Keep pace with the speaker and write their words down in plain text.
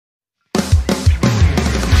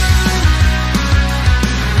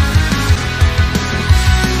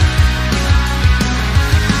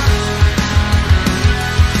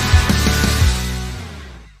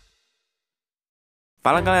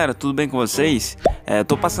Fala galera, tudo bem com vocês?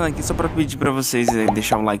 Tô passando aqui só pra pedir pra vocês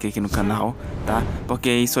deixar um like aqui no canal, tá? Porque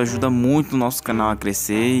isso ajuda muito o nosso canal a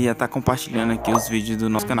crescer e a estar compartilhando aqui os vídeos do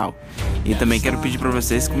nosso canal. E também quero pedir pra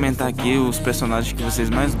vocês comentar aqui os personagens que vocês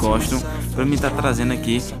mais gostam pra mim estar trazendo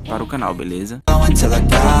aqui para o canal, beleza?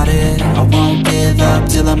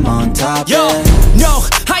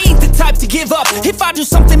 I ain't the type to give up. If I do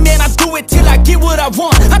something, man, I do it till I get what I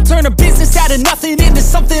want. I turn a business out of nothing into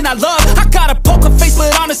something I love. I got a poker face,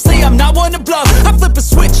 but honestly, I'm not one to bluff. I flip a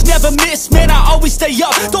switch, never miss, man, I always stay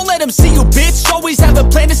up. Don't let them see you, bitch, always have a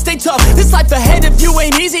plan to stay tough. This life ahead of you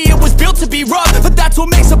ain't easy, it was built to be rough. But that's what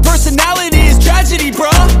makes a personality, is tragedy,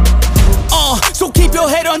 bruh. So keep your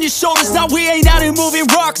head on your shoulders. Now we ain't out here moving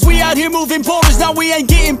rocks, we out here moving boulders. Now we ain't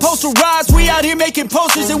getting posterized, we out here making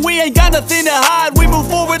posters. And we ain't got nothing to hide, we move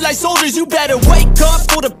forward like soldiers. You better wake up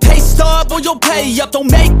for the pay stub, or you'll pay up.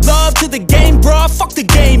 Don't make love to the game, bruh, fuck the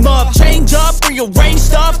game up. Change up, rearrange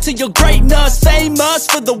stuff to your greatness. Famous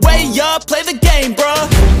for the way up, play the game,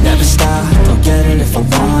 bruh. Never stop, don't get it if I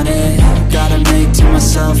want it. Gotta make to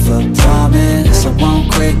myself a promise. I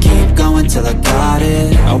won't quit, keep going till I got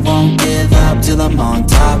it. I won't give up till I'm on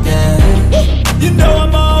top, yeah. You know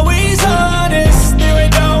I'm always honest, there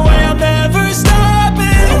ain't no way I'm ever stopping.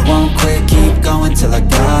 I won't quit, keep going till I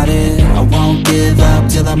got it. I won't give up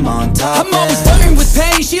till I'm on top, I'm always flirting with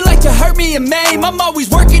pain, she like to hurt me and maim. I'm always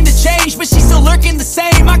working to change, but she's still lurking the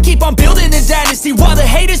same. I keep on building a dynasty while the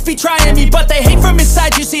haters be trying me. But they hate from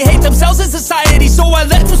inside, you see, hate themselves in society. So I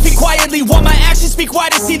let them speak quietly while my actions speak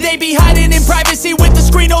wider. See, they be hiding in privacy with the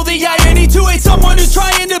screen, oh the irony. To hate someone who's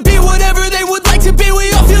trying to be whatever they would like to be.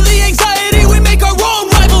 We all feel the anxiety, we make our own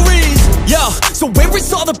rivalries. Yo, so where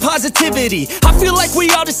is all the positivity? I feel like we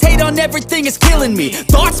all just hate on everything, it's killing me.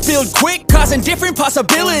 Thoughts build quick, causing different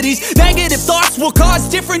possibilities. Negative thoughts will cause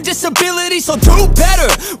different disabilities. So do better,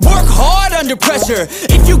 work hard under pressure.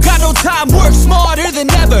 If you got no time, work smarter than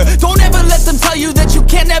ever. Don't ever let them tell you that you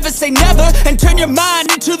can't never say never. And turn your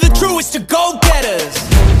mind into the truest of go-getters.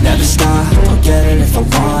 Never stop, don't get it if I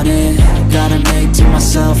want it. Gotta make to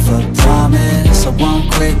myself a promise. I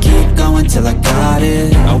won't quit, keep going till I got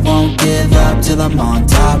it. I won't give up till I'm on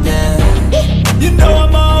top, yeah. You know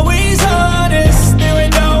I'm always honest, there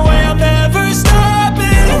ain't no way I'm ever stopping.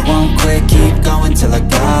 I won't quit, keep going till I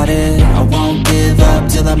got it. I won't give up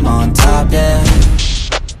till I'm on top, yeah.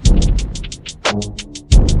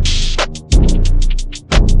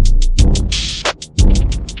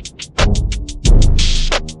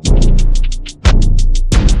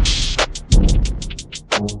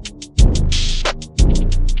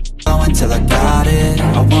 Till I got it,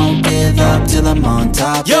 I won't give up till I'm on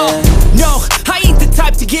top, Yo, yeah. no, I ain't the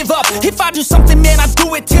type to give up. If I do something, man, I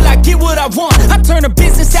do it till I get what I want. I turn a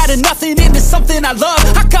business out of nothing into something I love.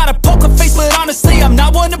 I got a poker face, but honestly, I'm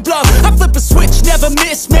not one to bluff. I flip a switch, never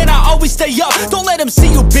miss, man, I always stay up. Don't let them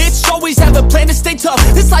see you, bitch, always have a plan to stay tough.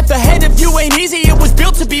 This life ahead of you ain't easy, it was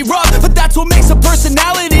built to be rough. But that's what makes a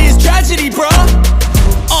personality, is tragedy, bruh.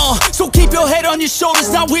 So keep your head on your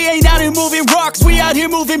shoulders. Now we ain't out here moving rocks, we out here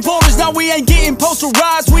moving boulders. Now we ain't getting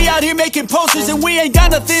posterized, we out here making posters. And we ain't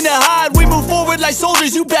got nothing to hide, we move forward like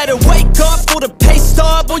soldiers. You better wake up for the pay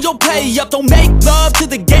stub, or you'll pay up. Don't make love to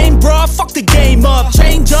the game, bruh, fuck the game up.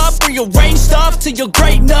 Change up, rearrange stuff to your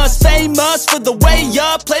greatness. Famous for the way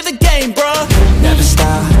up, play the game, bruh. Never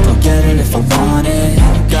stop, don't get it if I want it.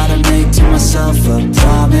 Gotta make to myself a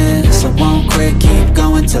promise. I won't quit, keep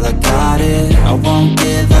going till I got it. I won't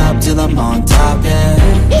give up till I'm on top,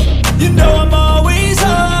 yeah. You know I'm always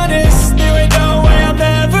honest, there ain't no way I'm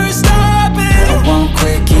ever stopping. I won't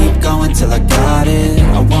quit, keep going till I got it.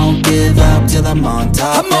 I won't give up till I'm on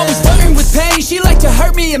top, I'm always flirting with pain, she like to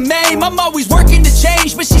hurt me and maim. I'm always working to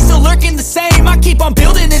change, but she's still lurking the same. I keep on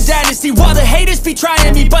building a dynasty while the haters be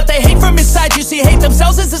trying me. But they hate from inside, you see, hate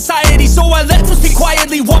themselves in society. So I let them speak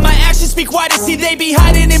quietly while my actions speak wider. See, they be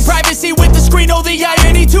hiding in privacy with the screen, oh the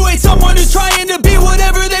irony. To hate someone who's trying to be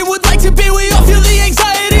whatever they would like to be. We all feel the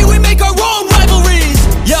anxiety, we make our own rivalries.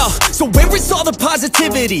 Yo, so where is all the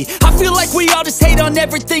positivity? I feel like we all just hate on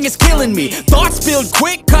everything, it's killing me. Thoughts build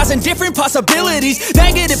quick, causing different possibilities.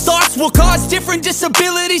 Negative thoughts will cause different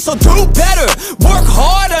disabilities. So do better, work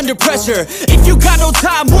hard under pressure. If you got no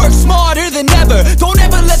time, work smarter than ever. Don't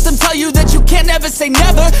ever let them tell you that you can't never say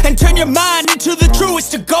never. And turn your mind into the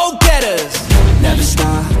truest of go-getters. Never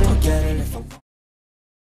stop,